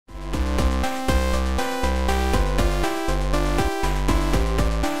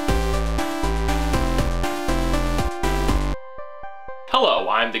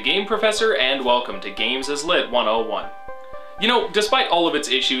Game Professor, and welcome to Games is Lit 101. You know, despite all of its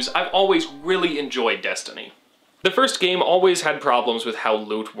issues, I've always really enjoyed Destiny. The first game always had problems with how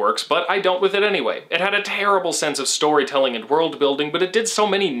loot works, but I dealt with it anyway. It had a terrible sense of storytelling and world building, but it did so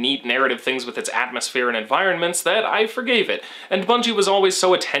many neat narrative things with its atmosphere and environments that I forgave it, and Bungie was always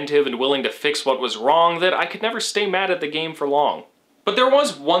so attentive and willing to fix what was wrong that I could never stay mad at the game for long. But there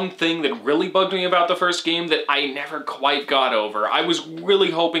was one thing that really bugged me about the first game that I never quite got over. I was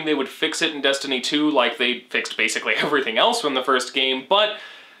really hoping they would fix it in Destiny 2 like they fixed basically everything else from the first game, but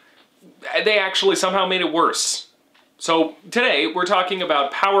they actually somehow made it worse. So today, we're talking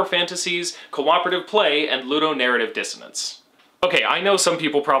about power fantasies, cooperative play, and ludonarrative dissonance. Okay, I know some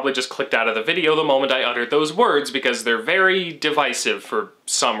people probably just clicked out of the video the moment I uttered those words because they're very divisive for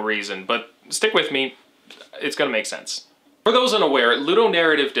some reason, but stick with me, it's gonna make sense. For those unaware,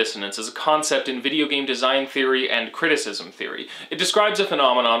 ludonarrative dissonance is a concept in video game design theory and criticism theory. It describes a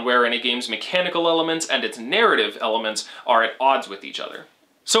phenomenon wherein a game's mechanical elements and its narrative elements are at odds with each other.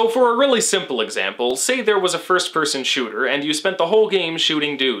 So for a really simple example, say there was a first-person shooter and you spent the whole game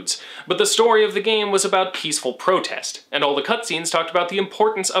shooting dudes, but the story of the game was about peaceful protest, and all the cutscenes talked about the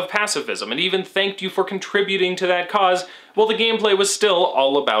importance of pacifism and even thanked you for contributing to that cause, while the gameplay was still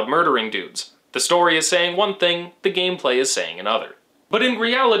all about murdering dudes. The story is saying one thing, the gameplay is saying another. But in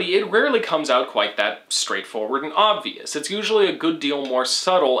reality, it rarely comes out quite that straightforward and obvious. It's usually a good deal more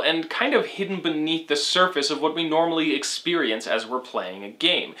subtle and kind of hidden beneath the surface of what we normally experience as we're playing a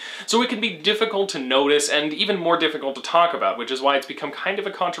game. So it can be difficult to notice and even more difficult to talk about, which is why it's become kind of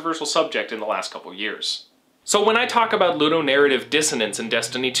a controversial subject in the last couple years. So when I talk about ludonarrative dissonance in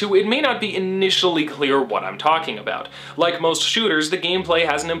Destiny 2, it may not be initially clear what I'm talking about. Like most shooters, the gameplay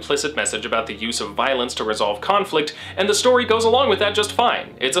has an implicit message about the use of violence to resolve conflict, and the story goes along with that just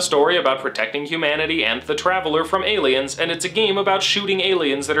fine. It's a story about protecting humanity and the Traveler from aliens, and it's a game about shooting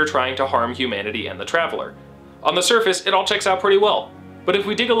aliens that are trying to harm humanity and the Traveler. On the surface, it all checks out pretty well. But if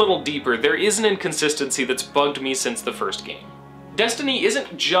we dig a little deeper, there is an inconsistency that's bugged me since the first game. Destiny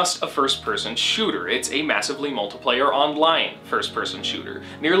isn't just a first-person shooter, it's a massively multiplayer online first-person shooter.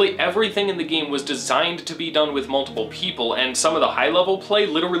 Nearly everything in the game was designed to be done with multiple people, and some of the high-level play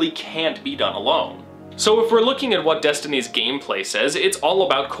literally can't be done alone. So if we're looking at what Destiny's gameplay says, it's all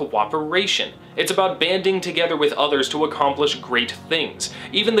about cooperation. It's about banding together with others to accomplish great things.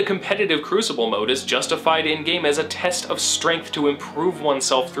 Even the competitive Crucible mode is justified in-game as a test of strength to improve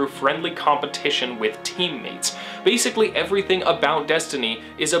oneself through friendly competition with teammates. Basically everything about Destiny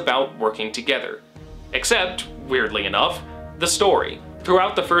is about working together. Except, weirdly enough, the story.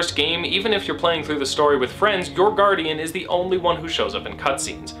 Throughout the first game, even if you're playing through the story with friends, your Guardian is the only one who shows up in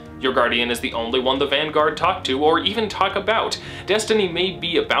cutscenes. Your Guardian is the only one the Vanguard talk to or even talk about. Destiny may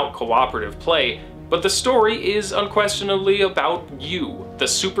be about cooperative play, but the story is unquestionably about you, the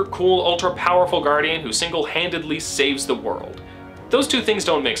super cool, ultra powerful Guardian who single-handedly saves the world. Those two things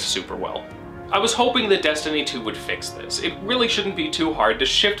don't mix super well. I was hoping that Destiny 2 would fix this. It really shouldn't be too hard to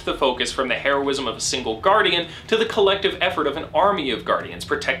shift the focus from the heroism of a single Guardian to the collective effort of an army of Guardians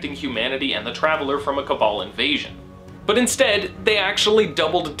protecting humanity and the Traveler from a Cabal invasion. But instead, they actually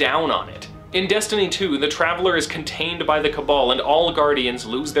doubled down on it. In Destiny 2, the Traveler is contained by the Cabal and all Guardians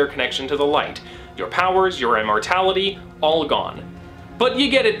lose their connection to the light. Your powers, your immortality, all gone. But you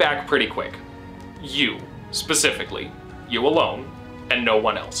get it back pretty quick. You, specifically. You alone, and no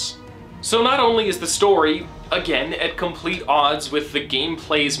one else. So not only is the story, again, at complete odds with the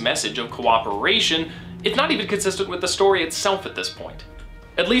gameplay's message of cooperation, it's not even consistent with the story itself at this point.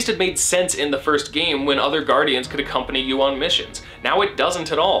 At least it made sense in the first game when other Guardians could accompany you on missions. Now it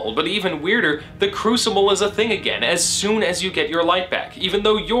doesn't at all, but even weirder, the Crucible is a thing again as soon as you get your light back, even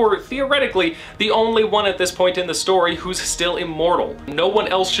though you're, theoretically, the only one at this point in the story who's still immortal. No one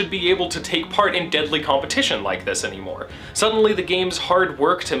else should be able to take part in deadly competition like this anymore. Suddenly the game's hard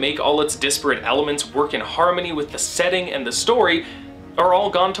work to make all its disparate elements work in harmony with the setting and the story are all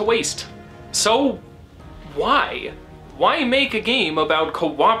gone to waste. So, why? Why make a game about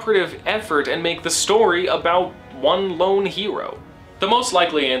cooperative effort and make the story about one lone hero? The most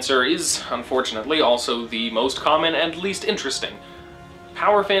likely answer is, unfortunately, also the most common and least interesting.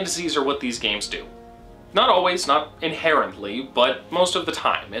 Power fantasies are what these games do. Not always, not inherently, but most of the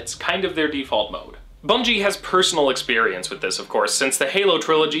time. It's kind of their default mode. Bungie has personal experience with this, of course, since the Halo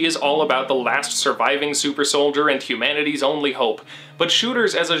trilogy is all about the last surviving super soldier and humanity's only hope, but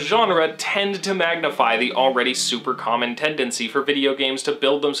shooters as a genre tend to magnify the already super common tendency for video games to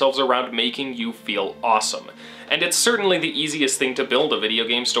build themselves around making you feel awesome. And it's certainly the easiest thing to build a video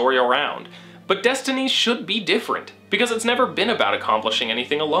game story around. But Destiny should be different, because it's never been about accomplishing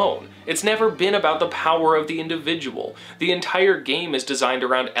anything alone. It's never been about the power of the individual. The entire game is designed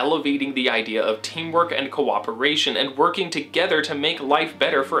around elevating the idea of teamwork and cooperation and working together to make life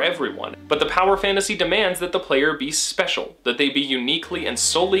better for everyone. But the power fantasy demands that the player be special, that they be uniquely and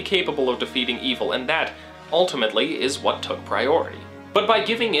solely capable of defeating evil, and that, ultimately, is what took priority. But by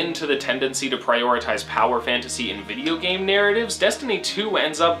giving in to the tendency to prioritize power fantasy in video game narratives, Destiny 2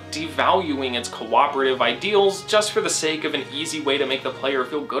 ends up devaluing its cooperative ideals just for the sake of an easy way to make the player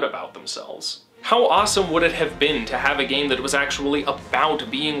feel good about themselves. How awesome would it have been to have a game that was actually about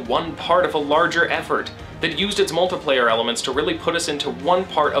being one part of a larger effort, that used its multiplayer elements to really put us into one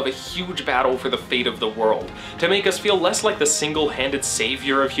part of a huge battle for the fate of the world, to make us feel less like the single-handed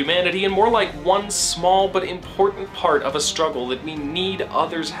savior of humanity and more like one small but important part of a struggle that we need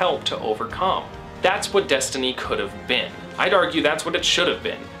others' help to overcome. That's what Destiny could have been. I'd argue that's what it should have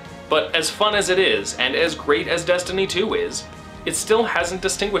been. But as fun as it is, and as great as Destiny 2 is, it still hasn't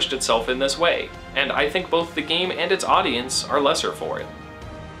distinguished itself in this way, and I think both the game and its audience are lesser for it.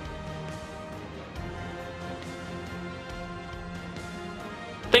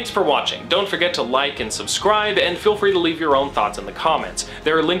 Thanks for watching. Don't forget to like and subscribe, and feel free to leave your own thoughts in the comments.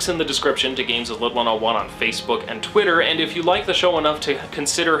 There are links in the description to Games as Lit 101 on Facebook and Twitter, and if you like the show enough to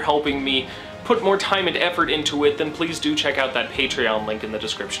consider helping me put more time and effort into it, then please do check out that Patreon link in the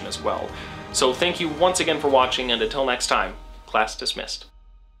description as well. So thank you once again for watching, and until next time, class dismissed.